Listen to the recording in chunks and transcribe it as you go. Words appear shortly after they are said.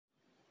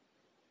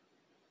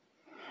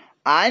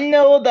I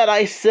know that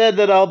I said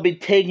that I'll be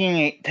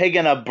taking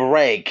a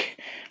break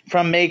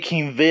from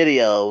making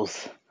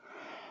videos.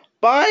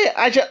 But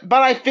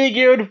I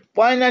figured,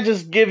 why not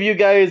just give you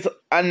guys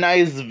a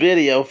nice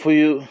video for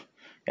you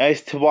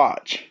guys to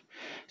watch.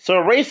 So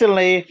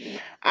recently,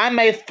 I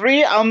made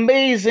 3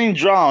 amazing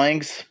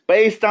drawings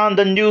based on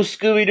the new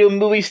Scooby-Doo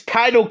movie's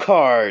title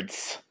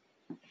cards.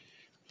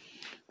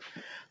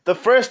 The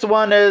first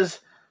one is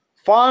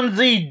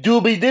Fonzie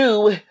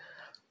Dooby-Doo,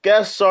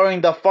 guest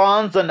starring the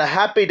Fonz and the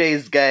Happy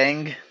Days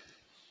gang.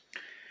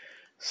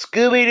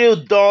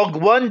 Scooby-Doo Dog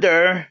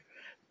Wonder,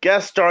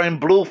 guest starring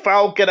Blue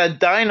Falcon and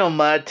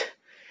Dynomutt.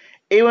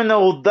 Even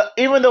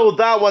though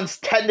that one's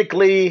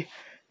technically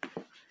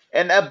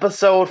an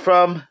episode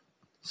from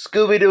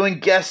Scooby-Doo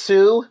and Guess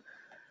Who,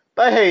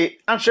 but hey,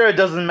 I'm sure it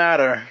doesn't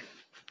matter.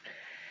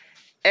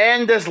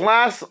 And this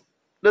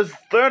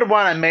third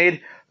one I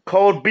made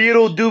called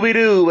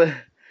BeetleJuice,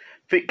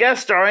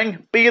 guest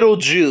starring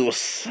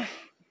BeetleJuice.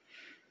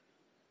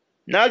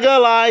 Not gonna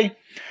lie,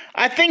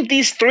 I think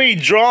these 3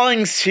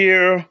 drawings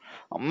here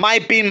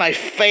might be my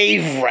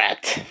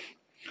favorite.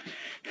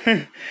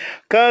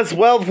 Cause,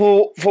 well,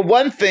 for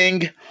one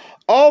thing,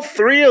 all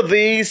 3 of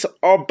these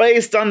are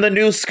based on the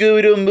new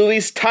Scooby-Doo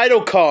movie's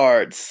title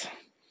cards.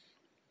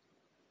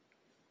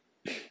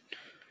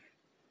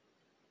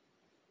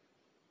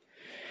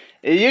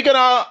 You can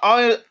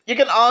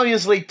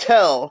obviously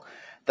tell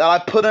that I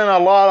put in a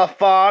lot of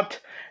thought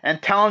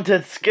and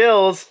talented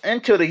skills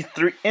into these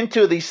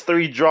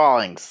 3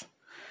 drawings.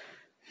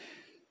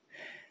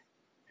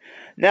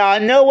 Now, I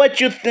know what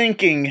you're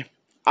thinking.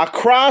 A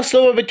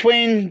crossover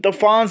between the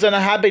Fonz and the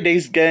Happy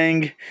Days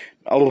gang.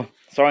 Oh,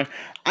 sorry.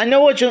 I'm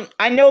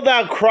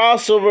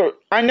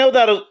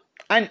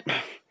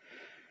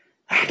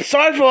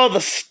sorry for all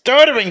the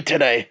stuttering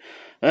today.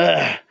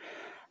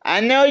 I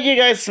know you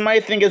guys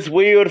might think it's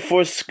weird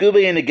for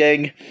Scooby and the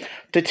gang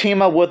to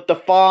team up with the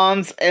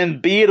Fonz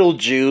and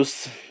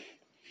BeetleJuice.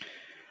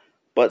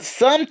 But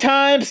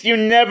sometimes you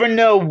never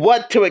know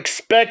what to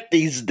expect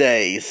these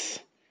days.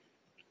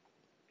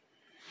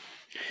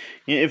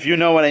 If you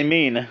know what I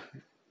mean.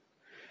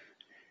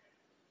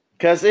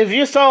 Because if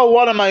you saw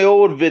one of my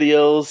old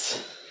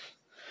videos,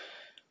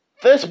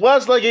 this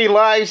was like a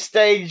live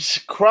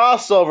stage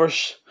crossover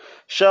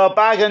show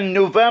back in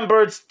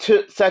November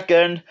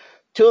 2nd,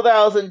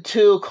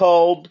 2002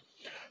 called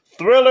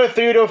Thriller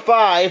 3 to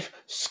 5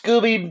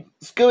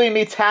 Scooby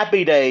Meets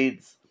Happy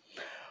Days,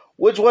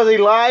 which was a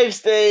live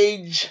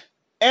stage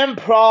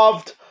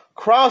improv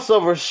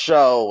crossover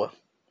show.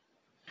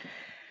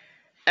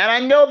 And I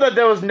know that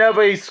there was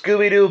never a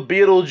Scooby-Doo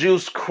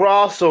BeetleJuice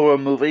crossover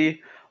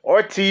movie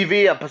or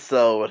TV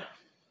episode.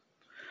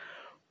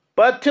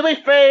 But to be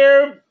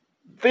fair,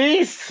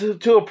 these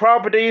 2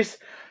 properties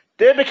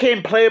did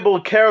become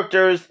playable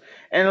characters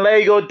in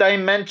LEGO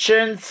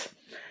Dimensions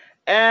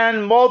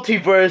and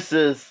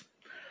Multiverses,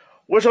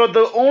 which are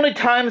the only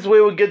times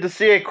we would get to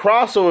see a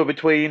crossover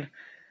between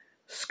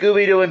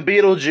Scooby-Doo and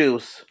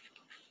BeetleJuice.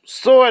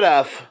 Sort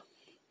of.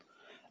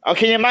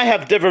 Okay, you might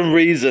have different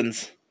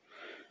reasons.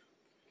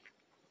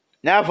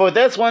 Now for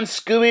this one,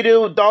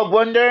 Scooby-Doo Dog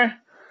Wonder,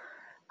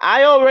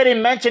 I already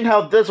mentioned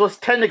how this was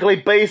technically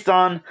based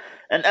on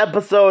an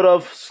episode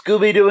of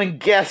Scooby-Doo and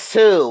Guess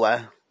Who.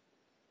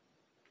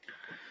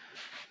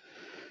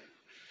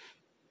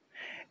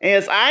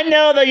 Yes, I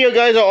know that you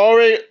guys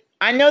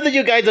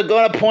are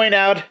going to point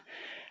out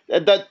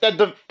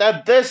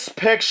that this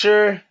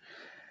picture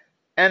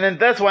and then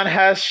this one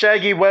has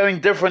Shaggy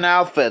wearing different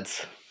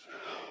outfits.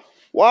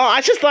 Well,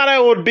 I just thought I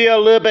would be a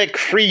little bit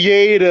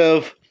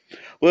creative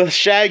with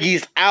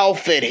Shaggy's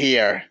outfit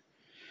here,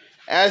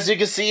 as you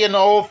can see in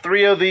all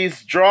 3 of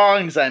these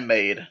drawings I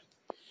made.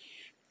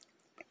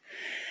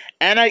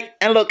 And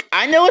look,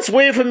 I know it's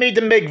weird for me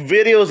to make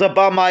videos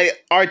about my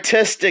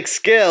artistic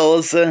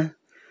skills,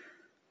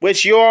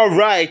 which you're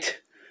right,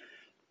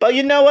 but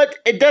you know what?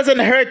 It doesn't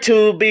hurt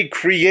to be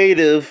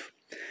creative,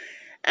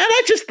 and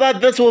I just thought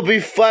this would be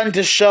fun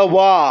to show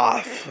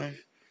off.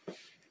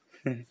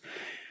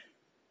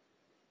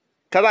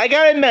 Cause I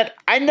gotta admit,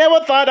 I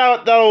never thought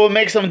that I would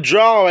make some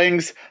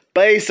drawings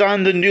based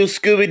on the new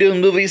Scooby-Doo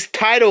movie's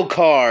title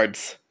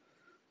cards,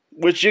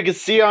 which you can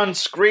see on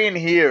screen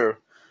here.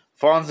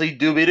 Fonzie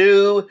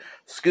Dooby-Doo,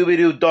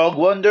 Scooby-Doo Dog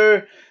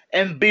Wonder,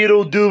 and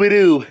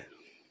BeetleJuice.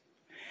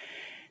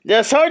 Yeah,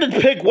 it's hard to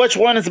pick which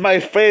one is my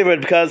favorite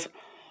because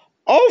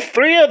all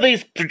 3 of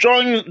these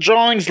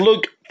drawings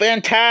look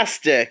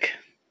fantastic.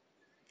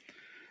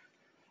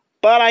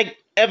 But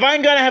if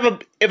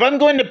I'm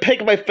going to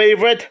pick my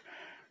favorite,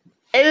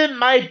 it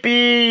might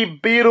be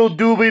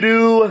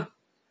BeetleJuice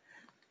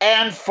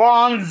and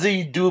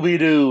Fonzie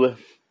Dooby-Doo.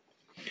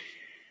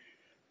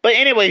 But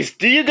anyways,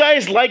 do you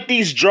guys like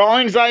these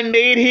drawings I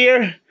made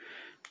here?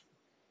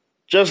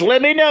 Just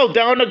let me know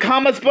down in the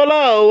comments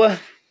below.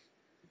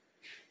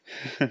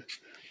 And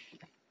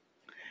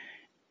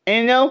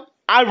you know,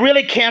 I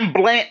really can't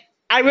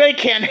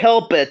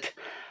help it.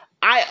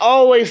 I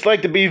always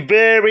like to be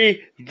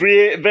very,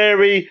 very,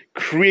 very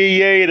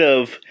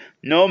creative,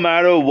 no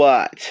matter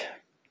what.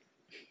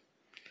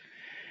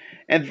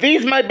 And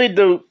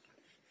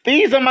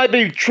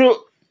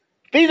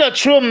these are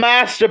true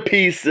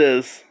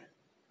masterpieces.